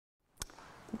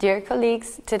Dear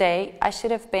colleagues, today I should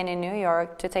have been in New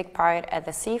York to take part at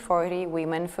the C40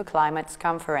 Women4Climate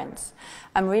conference.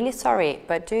 I'm really sorry,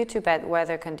 but due to bad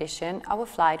weather condition, our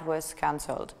flight was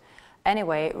cancelled.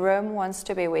 Anyway, Rome wants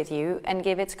to be with you and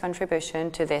give its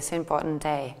contribution to this important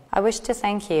day. I wish to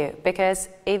thank you because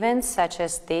events such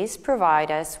as these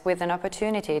provide us with an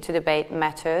opportunity to debate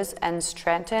matters and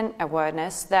strengthen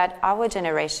awareness that our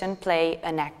generation play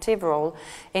an active role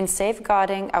in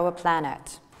safeguarding our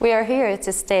planet. We are here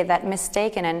to state that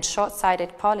mistaken and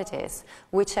short-sighted politics,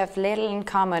 which have little in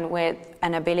common with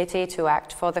an ability to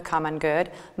act for the common good,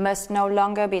 must no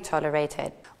longer be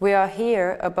tolerated. We are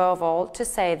here, above all, to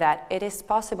say that it is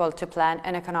possible to plan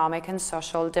an economic and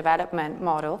social development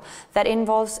model that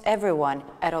involves everyone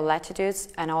at all latitudes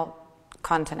and all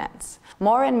continents.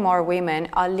 More and more women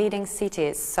are leading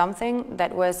cities, something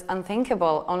that was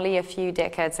unthinkable only a few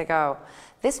decades ago.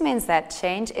 This means that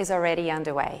change is already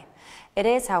underway. It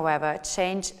is, however,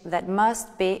 change that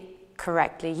must be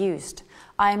correctly used.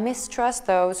 I mistrust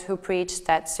those who preach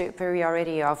that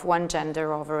superiority of one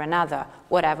gender over another,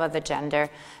 whatever the gender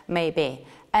may be.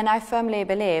 And I firmly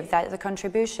believe that the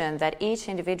contribution that each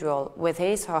individual, with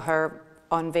his or her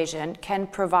own vision, can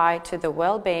provide to the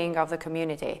well-being of the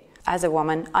community. As a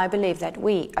woman, I believe that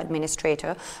we,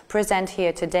 administrators, present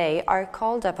here today, are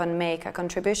called upon to make a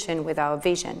contribution with our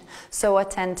vision, so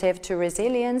attentive to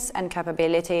resilience and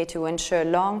capability to ensure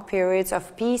long periods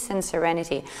of peace and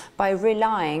serenity by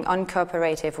relying on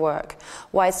cooperative work,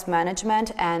 wise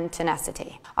management and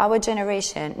tenacity. Our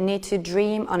generation needs to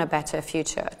dream on a better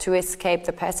future, to escape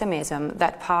the pessimism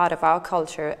that part of our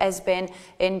culture has been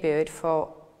imbued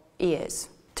for years.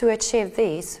 To achieve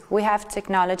this, we have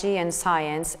technology and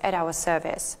science at our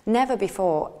service. Never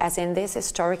before, as in this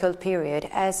historical period,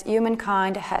 has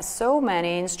humankind has so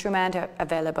many instruments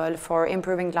available for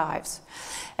improving lives.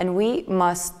 And we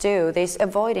must do this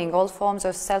avoiding all forms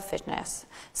of selfishness.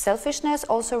 Selfishness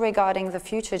also regarding the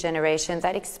future generation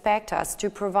that expect us to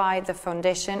provide the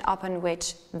foundation upon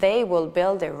which they will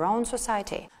build their own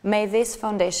society. May this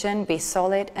foundation be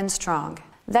solid and strong.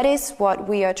 That is what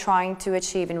we are trying to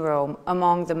achieve in Rome.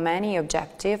 Among the many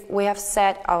objectives, we have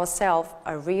set ourselves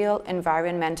a real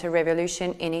environmental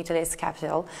revolution in Italy's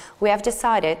capital. We have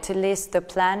decided to list the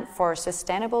plan for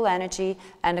sustainable energy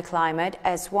and the climate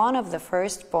as one of the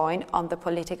first points on the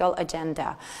political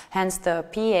agenda, hence the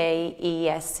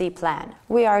PAESC plan.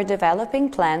 We are developing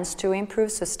plans to improve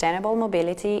sustainable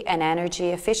mobility and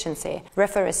energy efficiency,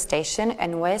 reforestation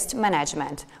and waste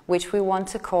management, which we want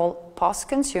to call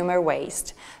post-consumer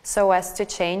waste, so as to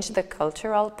change the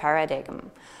cultural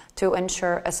paradigm, to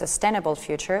ensure a sustainable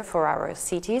future for our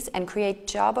cities and create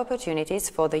job opportunities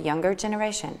for the younger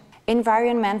generation.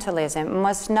 Environmentalism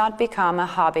must not become a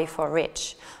hobby for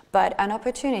rich, but an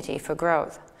opportunity for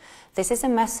growth. This is a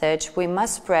message we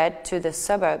must spread to the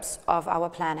suburbs of our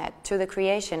planet, to the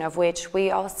creation of which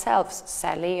we ourselves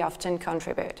sadly often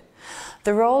contribute.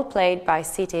 The role played by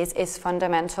cities is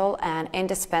fundamental and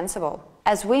indispensable.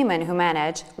 As women who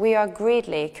manage, we are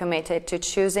greatly committed to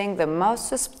choosing the most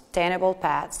sustainable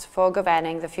paths for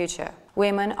governing the future.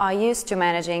 Women are used to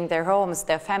managing their homes,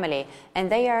 their family,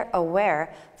 and they are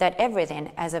aware that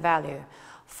everything has a value.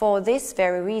 For this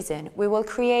very reason, we will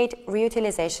create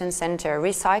reutilization center,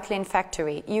 recycling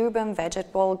factory, urban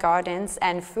vegetable gardens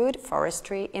and food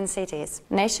forestry in cities.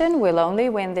 Nation will only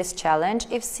win this challenge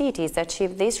if cities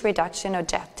achieve this reduction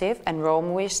objective, and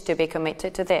Rome wishes to be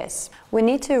committed to this. We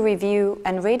need to review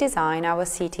and redesign our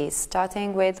cities,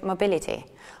 starting with mobility,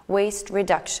 waste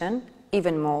reduction,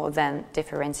 even more than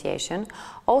differentiation,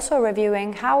 also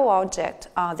reviewing how objects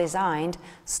are designed,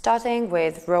 starting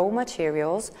with raw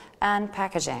materials and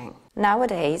packaging.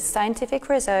 Nowadays, scientific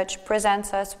research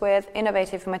presents us with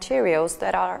innovative materials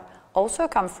that also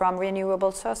come from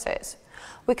renewable sources.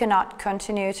 We cannot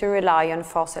continue to rely on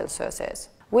fossil sources.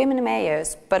 Women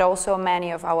mayors, but also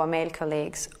many of our male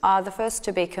colleagues, are the first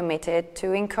to be committed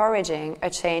to encouraging a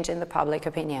change in the public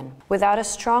opinion. Without a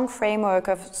strong framework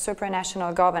of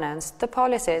supranational governance, the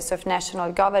policies of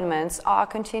national governments are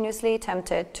continuously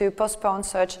tempted to postpone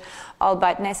such,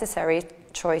 albeit necessary,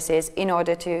 choices in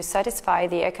order to satisfy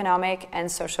the economic and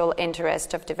social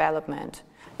interest of development.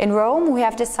 In Rome, we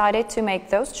have decided to make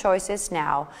those choices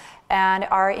now and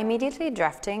are immediately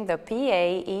drafting the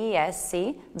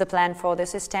PAESC, the Plan for the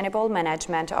Sustainable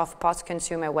Management of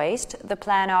Post-Consumer Waste, the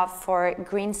Plan for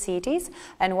Green Cities,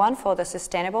 and one for the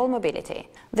Sustainable Mobility.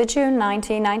 The June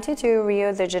 1992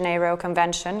 Rio de Janeiro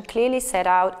Convention clearly set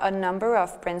out a number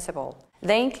of principles.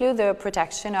 They include the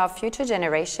protection of future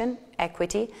generation,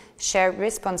 equity, shared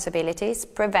responsibilities,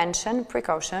 prevention,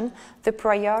 precaution, the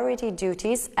priority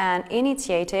duties and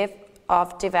initiative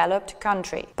of developed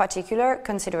country, particular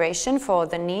consideration for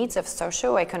the needs of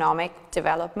socio-economic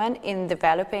development in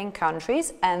developing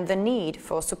countries and the need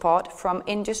for support from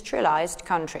industrialized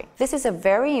countries. This is a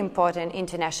very important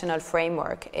international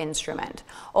framework instrument,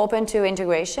 open to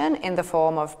integration in the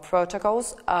form of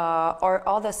protocols or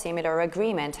other similar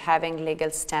agreement having legal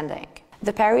standing.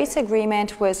 The Paris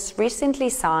Agreement was recently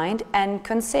signed and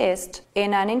consists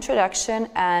in an introduction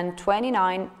and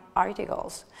 29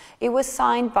 articles. It was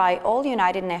signed by all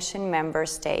United Nations member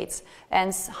states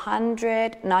and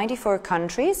 194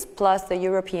 countries plus the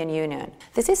European Union.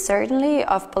 This is certainly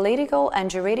of political and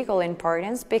juridical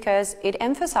importance because it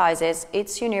emphasizes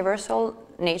its universal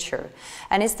nature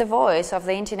and is the voice of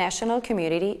the international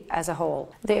community as a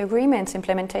whole. The agreement's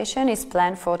implementation is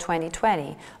planned for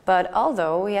 2020, but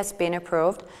although it has been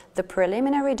approved, the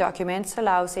preliminary documents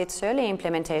allows its early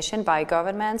implementation by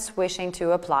governments wishing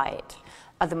to apply it.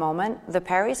 At the moment, the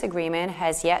Paris Agreement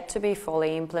has yet to be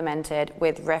fully implemented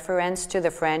with reference to the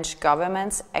French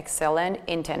government's excellent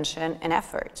intention and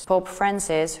efforts. Pope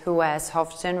Francis, who has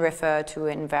often referred to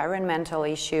environmental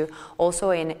issue also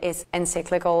in his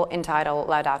encyclical entitled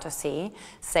Laudato Si,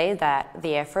 said that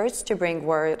the efforts to bring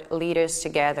world leaders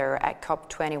together at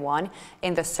COP21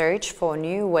 in the search for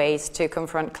new ways to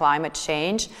confront climate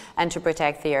change and to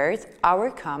protect the Earth,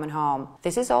 our common home.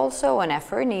 This is also an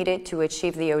effort needed to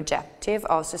achieve the objective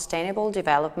of sustainable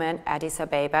development at Addis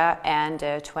Ababa and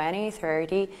the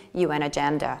 2030 UN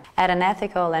agenda. At an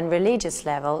ethical and religious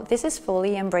level, this is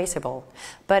fully embraceable.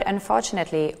 But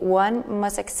unfortunately, one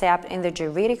must accept in the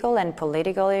juridical and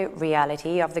political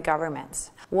reality of the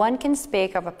governments. One can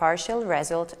speak of a partial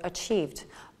result achieved,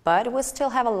 but we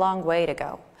still have a long way to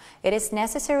go. It is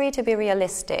necessary to be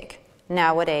realistic.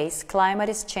 Nowadays, climate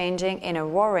is changing in a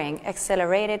roaring,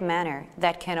 accelerated manner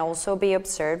that can also be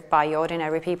observed by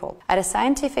ordinary people. At a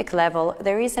scientific level,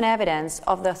 there is an evidence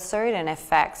of the certain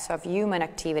effects of human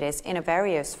activities in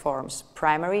various forms,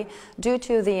 primary due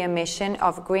to the emission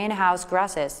of greenhouse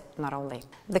gases, not only.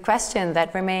 The question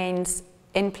that remains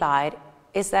implied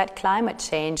is that climate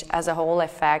change as a whole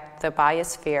affects the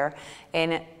biosphere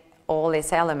in all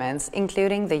its elements,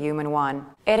 including the human one.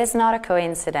 It is not a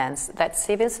coincidence that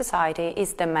civil society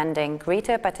is demanding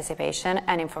greater participation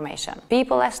and information.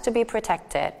 People have to be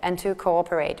protected and to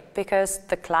cooperate because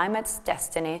the climate's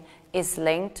destiny is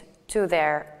linked to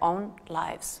their own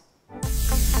lives.